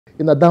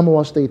In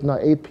Adamawa State, now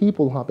 8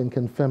 people have been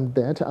confirmed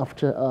dead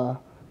after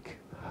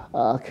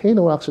a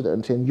canoe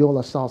accident in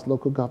Yola South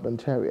local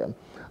government area.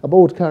 A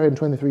boat carrying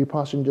 23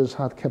 passengers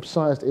had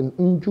capsized in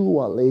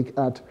Njuwa Lake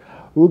at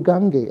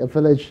Rugange, a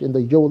village in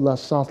the Yola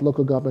South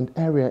local government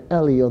area,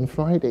 early on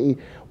Friday,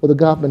 with the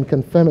government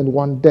confirming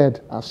 1 dead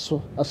as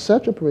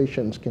search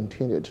operations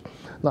continued.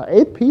 Now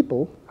 8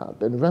 people have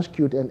been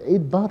rescued and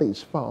 8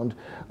 bodies found,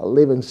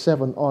 leaving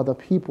 7 other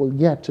people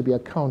yet to be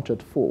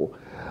accounted for.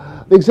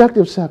 The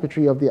Executive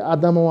Secretary of the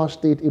Adamawa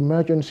State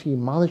Emergency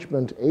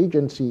Management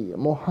Agency,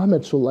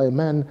 Mohammed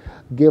Sulaiman,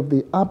 gave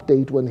the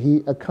update when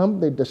he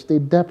accompanied the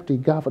State Deputy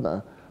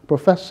Governor,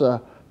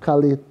 Professor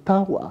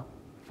Kalitawa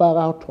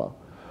Farautwa,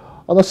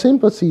 on a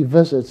sympathy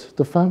visit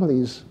to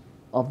families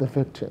of the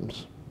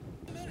victims.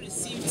 We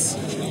received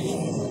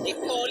a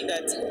call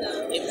that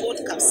a boat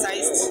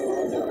capsized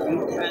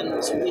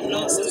and we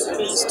lost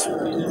close to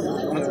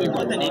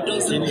more than a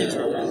dozen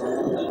people.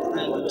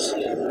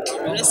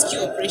 And rescue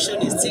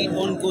operation is still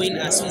ongoing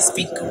as we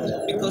speak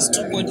because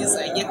 2 bodies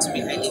are yet to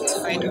be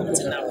identified up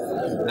to now,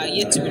 are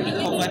yet to be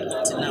recovered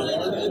up to now.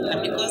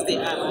 And because they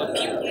are our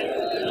people,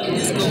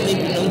 this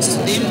government belongs to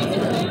them.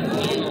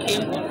 We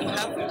came on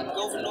behalf of the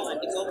governor and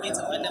the government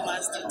of Adamawa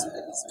State to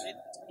celebrate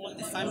all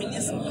the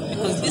families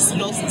because this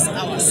loss is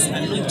ours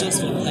and not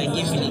just for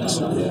Rugange village.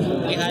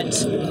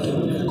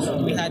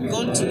 We had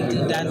gone to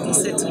the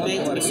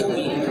settlement before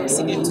we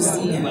proceeded to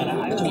see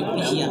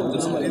people here.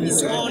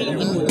 It's all in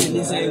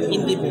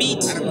the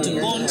bid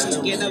to bond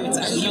together with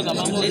our people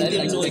to let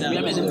them know that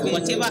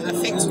whatever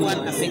affects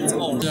one affects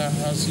all. Yeah,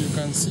 as you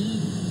can see,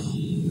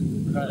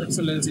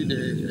 Excellency, the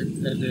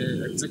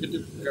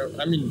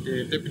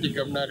Deputy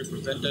Governor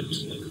represented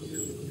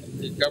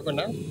the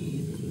Governor,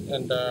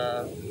 and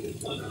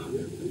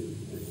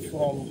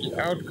from the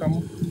outcome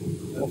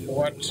of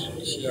what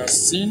she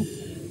has seen,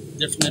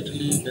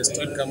 definitely the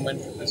state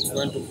government is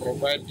going to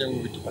provide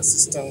them with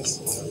assistance,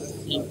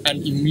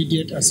 and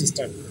immediate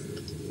assistance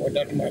for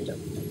that matter.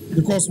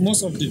 Because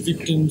most of the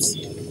victims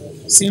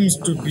seems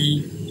to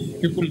be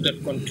people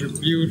that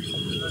contribute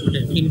to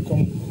the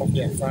income of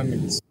their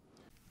families.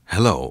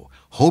 Hello,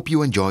 hope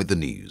you enjoyed the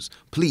news.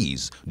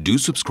 Please do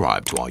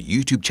subscribe to our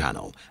YouTube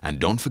channel and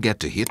don't forget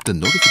to hit the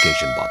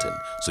notification button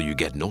so you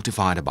get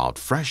notified about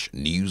fresh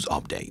news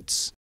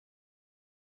updates.